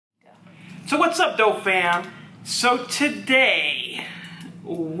So what's up, Dough fam? So today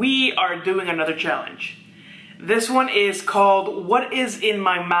we are doing another challenge. This one is called What is in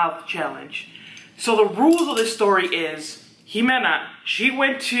My Mouth Challenge. So the rules of this story is Jimena, she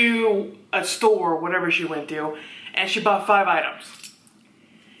went to a store, whatever she went to, and she bought 5 items.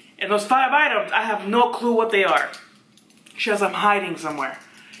 And those 5 items, I have no clue what they are. She has them hiding somewhere.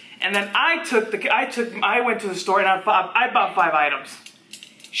 And then I went to the store and I bought 5 items.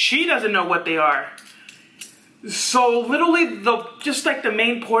 She doesn't know what they are. So literally, just like the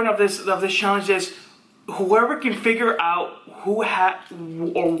main point of this challenge is, whoever can figure out who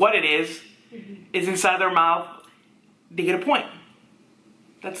or what it is inside their mouth, they get a point.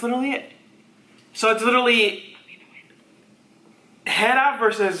 That's literally it. So it's literally Hera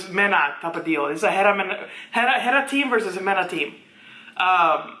versus Mena type of deal. It's a Hera team versus a Mena team.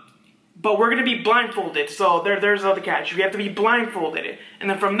 But we're gonna be blindfolded, so there's another catch. We have to be blindfolded, and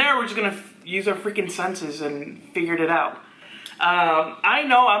then from there we're just gonna use our freaking senses and figure it out. I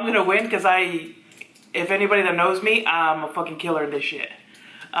know I'm gonna win because if anybody that knows me, I'm a fucking killer in this shit.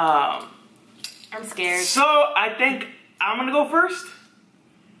 I'm scared. So I think I'm gonna go first.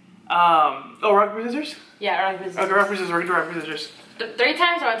 Oh, rock, paper, scissors? Yeah, rock, paper, scissors. Okay, rock, paper, scissors. We're gonna do rock, paper, scissors. 3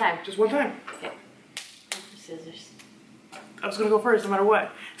 times or 1 time? Just 1 time. Okay. Rock, paper, scissors. I was gonna go first no matter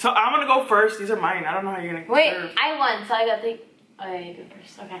what. So I'm gonna go first. These are mine. I don't know how you're gonna Wait, I won, so I got 3. Oh yeah, you go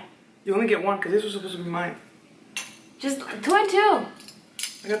first. Okay. You only get 1 because this was supposed to be mine. Just 2 and 2.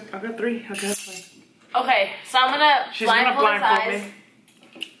 I got 3. Okay, that's fine. Okay, so I'm gonna blindfold his eyes. Me.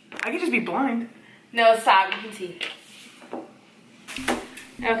 I could just be blind. No, stop. You can see.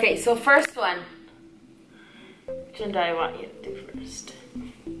 Okay, so first one. Which one do I want you to do first?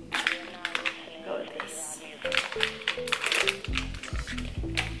 Go with this.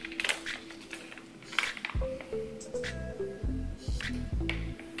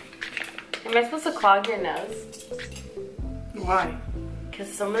 Am I supposed to clog your nose? Why?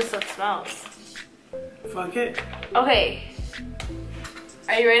 Because some of this stuff smells. Fuck it. Okay.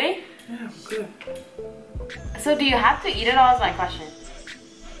 Are you ready? Yeah, I'm good. So do you have to eat it all is my question.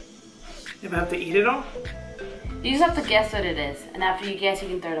 If I have to eat it all? You just have to guess what it is. And after you guess, you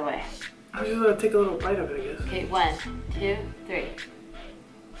can throw it away. I'm just gonna take a little bite of it, I guess. Okay, 1, 2, 3.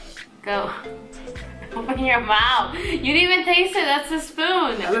 Go. Open your mouth. You didn't even taste it. That's a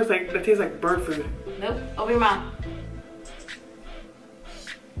spoon. That tastes like bird food. Nope. Open your mouth.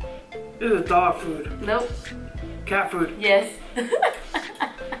 This is dog food. Nope. Cat food. Yes. Why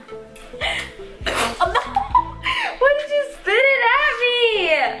did you spit it at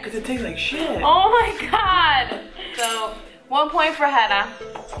me? Because it tastes like shit. Oh my god. So, 1 point for Hannah.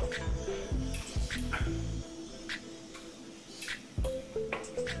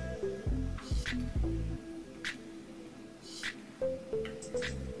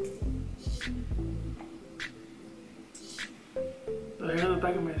 The hair on the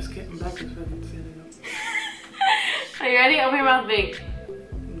back of my skin, back is fucking standing up. Are you ready? Open your mouth big.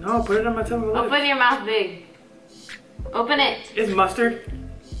 No, put it on my tongue. Open your mouth big. Open it. It's mustard.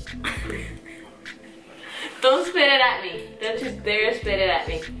 Don't spit it at me. Don't you dare spit it at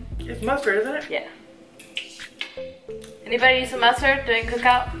me. It's mustard, isn't it? Yeah. Anybody need some mustard doing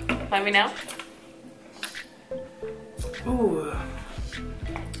cookout? Let me know. Ooh.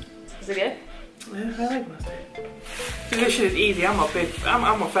 Is it good? Yeah, I like mustard. Dude, this shit is easy. I'm a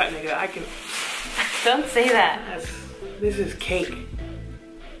fat nigga. I can. Don't say that. This is cake.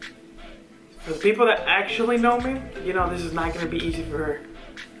 For the people that actually know me, you know this is not gonna be easy for her.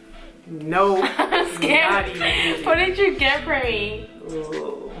 No, I'm scared. not even easy. What did you get for me?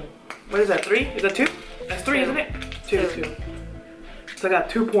 Ooh. What is that? 3? Is that 2? That's 3, 2. isn't it? 2. So I got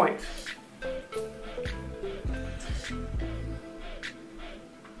 2 points.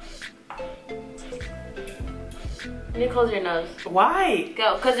 You need to close your nose. Why?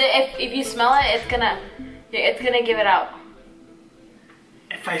 Go, cause if you smell it, it's gonna give it out.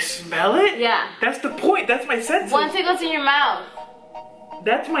 If I smell it? Yeah. That's the point. That's my senses. Once it goes in your mouth.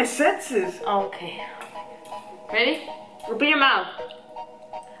 That's my senses. Okay. Ready? Open your mouth.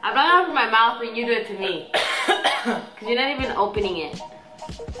 I'm not gonna open my mouth when you do it to me. Cause you're not even opening it.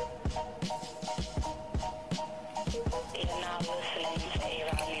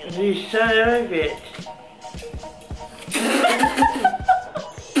 You son of a bitch.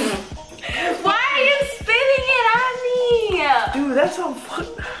 Why are you spitting it at me? Dude, that's so fun.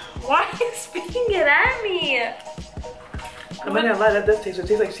 Why are you spitting it at me? I'm not gonna lie, that does taste. It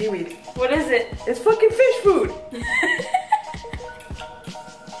tastes like seaweed. What is it? It's fucking fish food.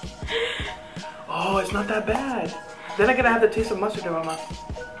 Oh, it's not that bad. Then I'm gonna have the taste of mustard in my mouth.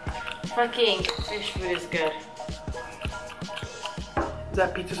 Fucking fish food is good. Is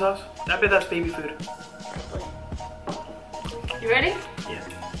that pizza sauce? I bet that's baby food. Probably. You ready? Yeah.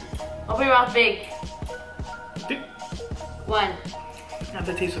 Open your mouth big. Dude. 1. I have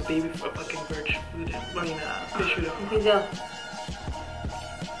the taste of baby fucking bird food. I mean, fish food. Okay, go.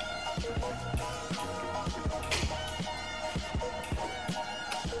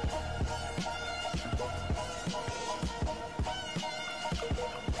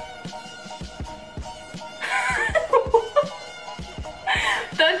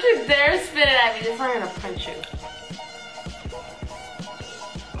 Don't you dare spit it at me. This one I'm gonna punch you.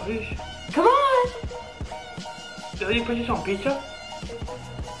 Come on. Did you put this on pizza?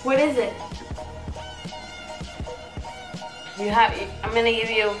 What is it? I'm gonna give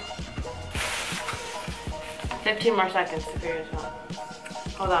you 15 more seconds to figure this out.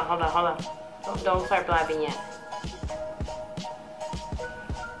 Hold on. Don't start blabbing yet.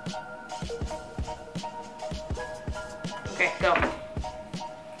 Okay, go.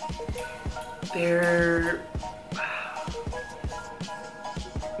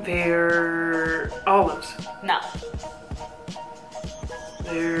 They're olives. No.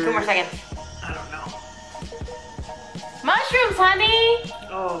 2 more seconds. I don't know. Mushrooms, honey!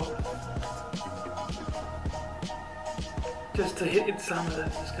 Oh. Just to hit it, some of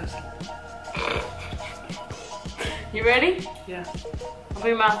that's disgusting. You ready? Yeah. Open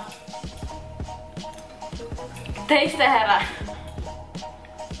your mouth. Taste the head on.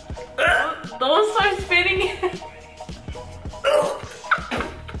 Don't start spitting it.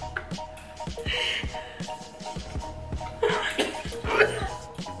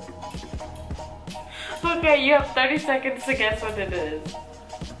 Okay, you have 30 seconds to guess what it is.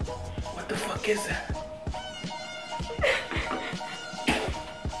 What the fuck is that?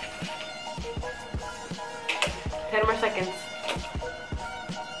 Ten more seconds.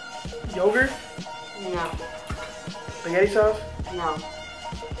 Yogurt? No. Spaghetti sauce? No.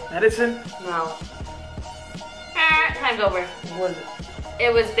 Medicine? No. Time's over. What was it?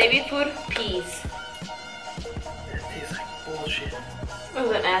 It was baby food peas. That tastes like bullshit.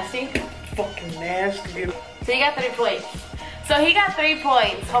 Was it nasty? Fucking nasty, dude. So you got 3 points. So he got 3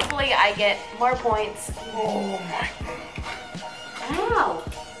 points. Hopefully I get more points. Oh my. Ow.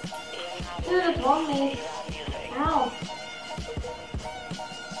 Dude, it's wrong me. Ow.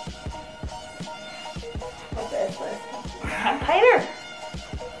 What's this? Tighter.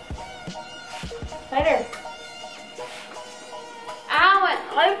 Tighter. Ow, my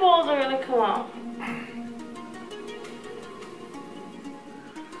eyeballs are gonna come out.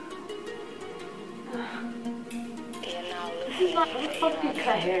 What the fuck do you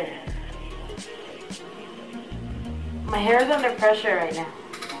cut hair? My hair is under pressure right now.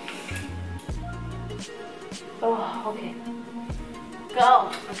 Oh, okay.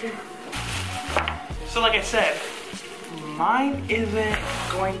 Go. Okay. So like I said, mine isn't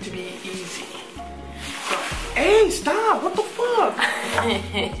going to be easy. So, hey, stop! What the fuck?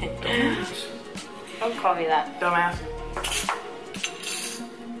 Don't call me that. Dumbass.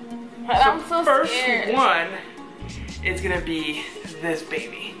 I'm so first scared. one is gonna be this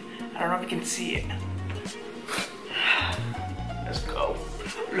baby. I don't know if you can see it. Let's go.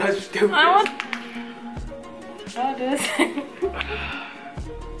 Let's do this. I'll do this.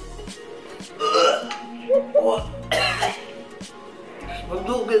 What?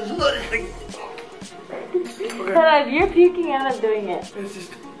 Shut you're puking and I'm doing it. It's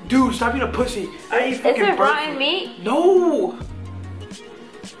just, dude, stop being a pussy. I eat Is fucking it bird rotten food. meat? No.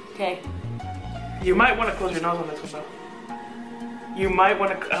 Okay. You might want to close your nose on this one though. You might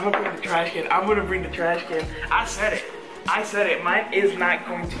want to. I'm gonna bring the trash can. I'm gonna bring the trash can. I said it. I said it. Mine is not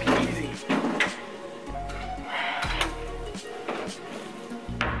going to be easy.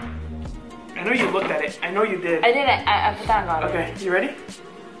 I know you looked at it. I know you did. I did it. I put that on. Okay, you ready?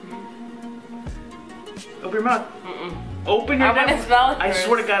 Open your mouth. Mm-mm. Open your I'm mouth. gonna smell it I first.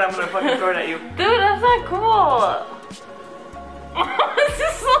 swear to God, I'm gonna fucking throw it at you. Dude, that's not cool. This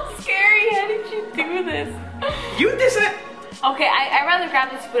is so scary. How did you do this? You did it. Okay, I'd rather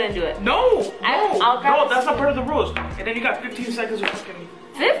grab the spoon and do it. No, I'll grab no, the that's not spoon. part of the rules. And then you got 15 seconds of fucking.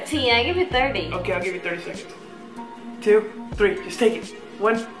 15. I give you 30. Okay, I'll give you 30 seconds. 2, 3, just take it.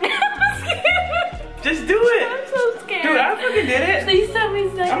 1. I'm scared. Just do it. I'm so scared. Dude, I fucking did it. Please tell me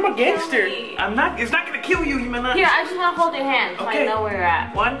it's not I'm a gonna kill gangster. me. I'm not. It's not gonna kill you. You may not. Here, I just want to hold your hand so Okay. I know where you're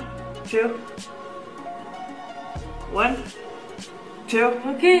at. 1, 2. 1, 2.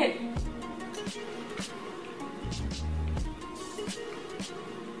 Okay.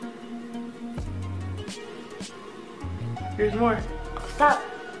 Here's more. Stop.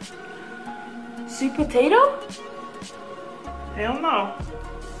 Sweet potato? Hell no.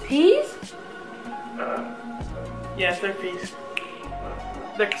 Peas? Yes, they're peas.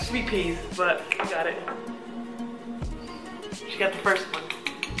 like sweet peas, but I got it. She got the first one.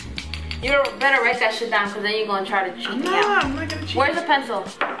 You better write that shit down, because then you're going to try to cheat me out. I'm not gonna cheat. Where's the pencil?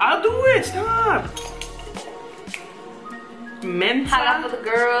 I'll do it, stop. Mensa. Holla for the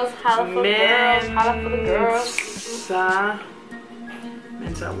girls, holla for the girls, holla for the girls.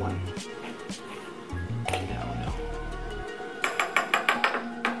 Mensa 1. No.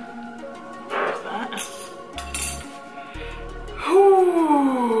 Where's that?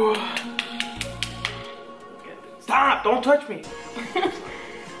 Whew. Stop, don't touch me.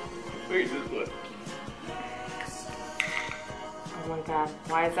 Where's this one? Oh my god,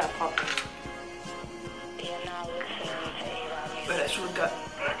 why is that pop? But I sure got.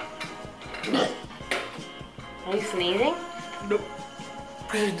 Are you sneezing? Nope.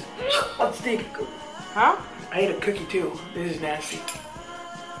 Let's take a cookie. Huh? I ate a cookie too. This is nasty.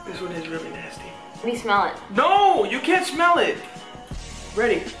 This one is really nasty. Let me smell it. No, you can't smell it.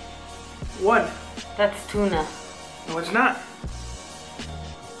 Ready? 1. That's tuna. No, it's not.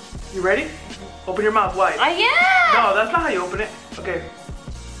 You ready? Open your mouth wide. Yeah! No, that's not how you open it. Okay.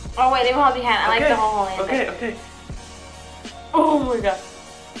 Oh wait, let me hold your hand. I like the whole hand. Okay. Oh my god.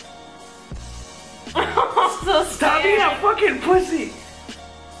 I'm so Stop being a fucking pussy.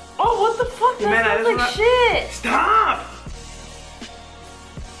 Oh, what the fuck? That smells like shit. Stop.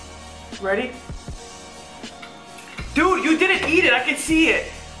 Ready? Dude, you didn't eat it. I can see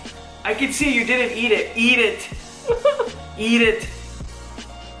it. I can see you didn't eat it. Eat it. Eat it.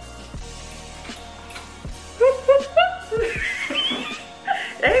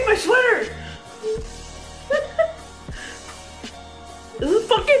 Hey, my sweater. This is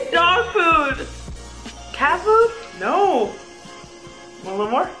fucking dog food. Cat food? No. Want a little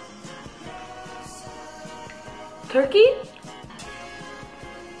more? Turkey?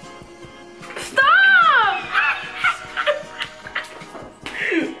 Stop!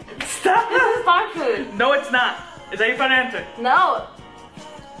 Stop. This is dog food. No, it's not. Is that your final answer? No.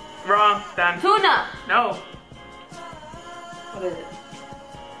 Wrong. Done. Tuna. No. What is it?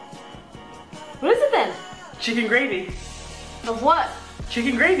 What is it then? Chicken gravy. Of what?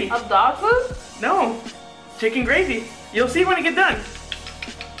 Chicken gravy. Of dog food? No. Chicken gravy. You'll see when it gets done.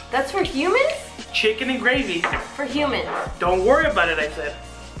 That's for humans? Chicken and gravy. For humans. Don't worry about it, I said.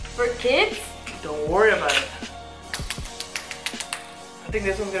 For kids? Don't worry about it. I think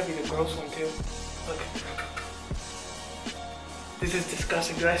this one's gonna be the gross one too. Look. This is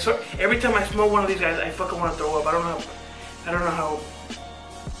disgusting, dude. I swear, every time I smell one of these guys, I fucking want to throw up. I don't know how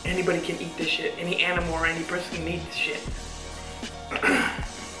anybody can eat this shit. Any animal or any person can eat this shit.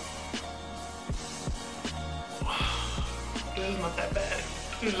 This is not that bad.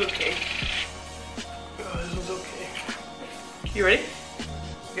 This is okay. Oh, this one's okay. You ready?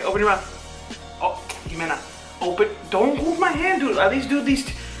 Okay, open your mouth. Oh, Jimena. Open. Don't hold my hand, dude. At least do these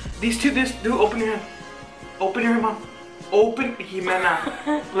two. Do open your hand. Open your mouth. Open,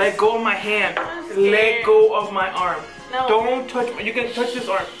 Jimena. Let go of my hand. Let go of my arm. No. Don't touch me. You can touch this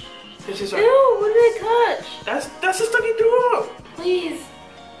arm. This is arm. Ew, what did I touch? That's the stuff you threw up. Please.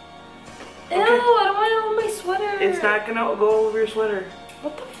 Okay. Ew, I don't want it on my sweater. It's not gonna go over your sweater.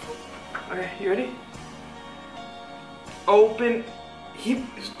 What the fuck? Okay, you ready? Open.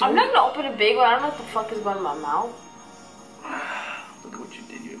 I'm not gonna open a big one. I don't know what the fuck is going in my mouth. Look at what you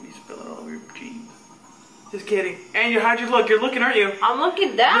did. You're gonna be spilling all over your jeans. Just kidding. And how'd you look? You're looking, aren't you? I'm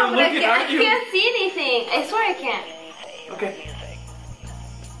looking down, You're but looking, I can't see anything. I swear I can't. Okay.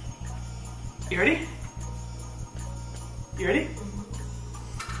 You ready? You ready?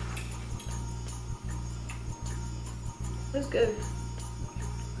 That's good.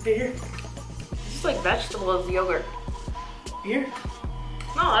 Okay, here. This is like vegetables yogurt. Here.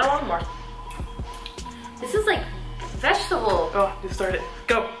 No, I don't want more. This is like vegetable. Oh, just start it.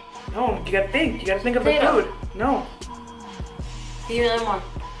 Go. No, you gotta think. You gotta think of the Potato. food. No. Give me another one.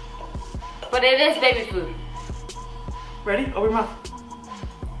 But it is baby food. Ready? Open your mouth.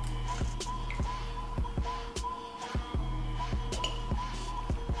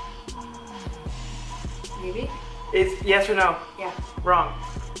 Maybe? It's yes or no? Yeah. Wrong.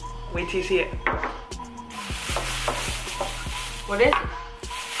 Wait till you see it. What is it?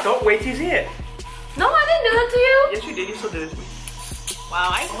 Don't wait till you see it. No, I didn't do that to you. Yes, you did. You still did it to me.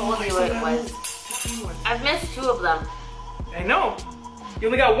 Wow, I told you what it was. I've missed 2 of them. I know. You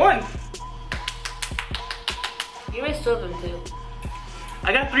only got 1. You missed 2 of them too.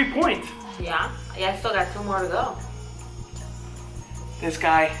 I got 3 points. Yeah? Yeah, I still got 2 more to go. This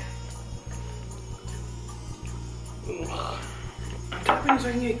guy. I'm tapping so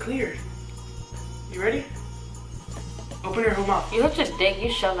I can get cleared. You ready? Open your whole mouth. You're such a dick. You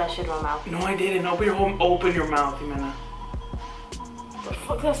shoved that shit in my mouth. No, I didn't. Open your mouth, Jimena. The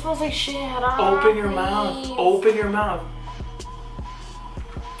fuck, that smells like shit. Open your mouth. Open your mouth.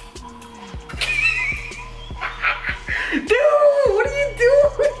 Dude, what are you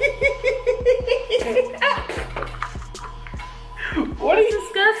doing? What is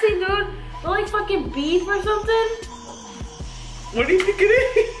disgusting, dude? Not like fucking beef or something? What do you think it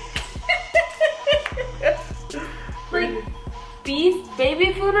is? Like beef,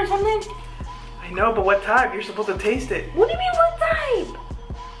 baby food or something? I know, but what type? You're supposed to taste it. What do you mean what type?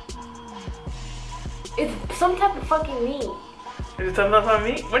 It's some type of fucking meat. Is it something on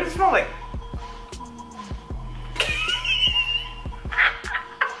meat? What does it smell like?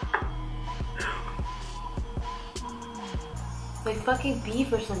 Like fucking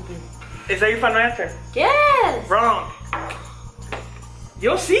beef or something. Is that your final answer? Yes! Wrong.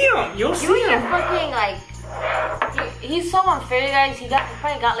 You'll see him. You'll see You him. fucking like... He's so unfair, guys. He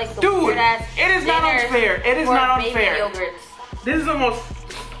probably got like the Dude, weird ass it is not unfair. It is not unfair. Yogurts. This is almost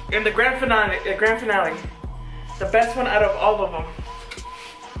in the grand finale. The best one out of all of them.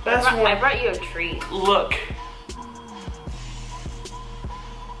 Best one. I brought you a treat. Look.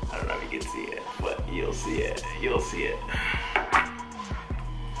 I don't know if you can see it, but you'll see it. You'll see it.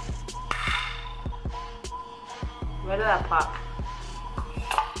 Where did that pop?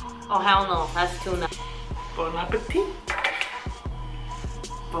 Oh hell no, that's tuna. Bon appetit.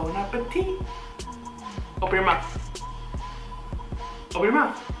 Bon appetit. Open your mouth. Open your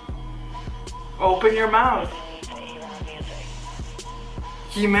mouth. Open your mouth.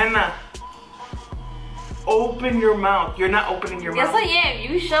 Jimena. Open your mouth. You're not opening your mouth. Yes I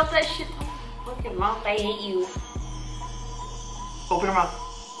am. You shoved that shit in your fucking mouth. I hate you. Open your mouth.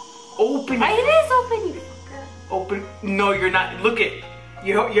 Open your It is open, you fucker. Open. No, you're not. Look it.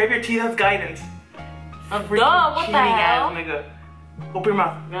 You have your teeth as guidance. Duh, what the hell? Nigga. Open your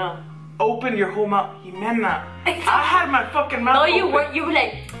mouth. No. Open your whole mouth. Jimena. I had my fucking mouth. No, you open. weren't. You were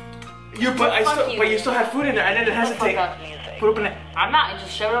like. But you still had food in there. I didn't hesitate. Put open it. I'm not.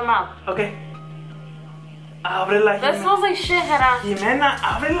 Just shove it in my mouth. Okay. Ábrela, That Jimena. smells like shit, Hera. Jimena,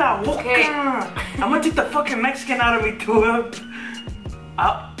 abre la boca. Okay. I'm gonna take the fucking Mexican out of me too.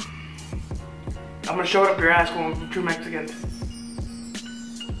 I'm gonna shove it up your ass when we're true Mexicans.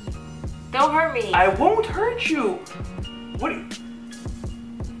 Don't hurt me. I won't hurt you. What?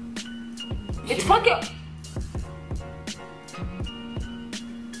 It's fucking.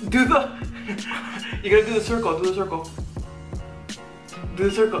 Do the. You gotta do the circle. Do the circle. Do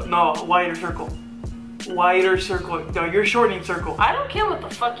the circle. No, wider circle. Wider circle. No, you're shortening circle. I don't care what the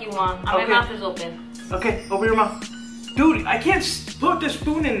fuck you want. My Okay. mouth is open. Okay, open your mouth. Dude, I can't put the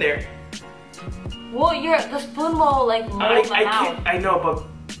spoon in there. Well, the spoon will like mold my mouth. Can't. I know, but.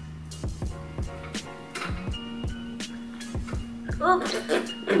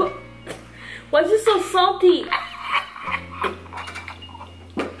 Why is it so salty?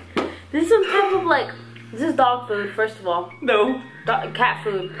 This is some type of like. This is dog food, first of all. No. Cat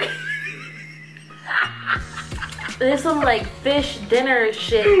food. This is some like fish dinner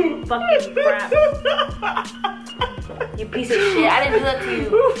shit. Fucking crap. You piece of shit. I didn't do that to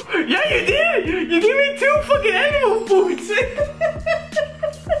you. Yeah, you did. You gave me 2 fucking animal foods.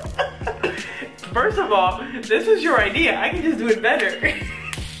 First of all, this was your idea. I can just do it better.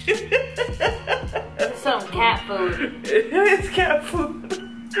 It's some cat food. It's cat food.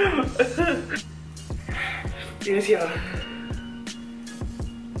 Yes, yeah.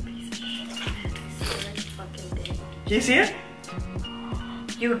 Can you see it?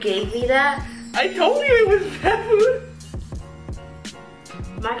 You gave me that? I told you it was cat food.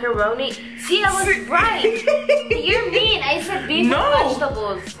 Macaroni? See, I was right. You're mean. I said beef No. and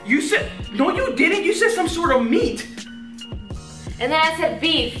vegetables. You said, no you didn't. You said some sort of meat. And then I said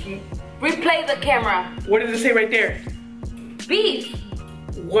beef. Replay the camera. What does it say right there? Beef.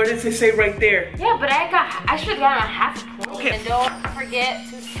 What does it say right there? Yeah, but I should have gotten a half a point. Okay. And don't forget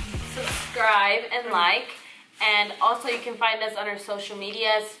to subscribe and like. And also you can find us on our social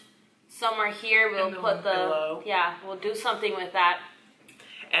medias. Somewhere here we'll put below. Yeah, we'll do something with that.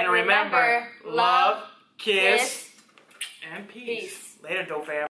 And remember, love, kiss, and peace. Later, dope fam.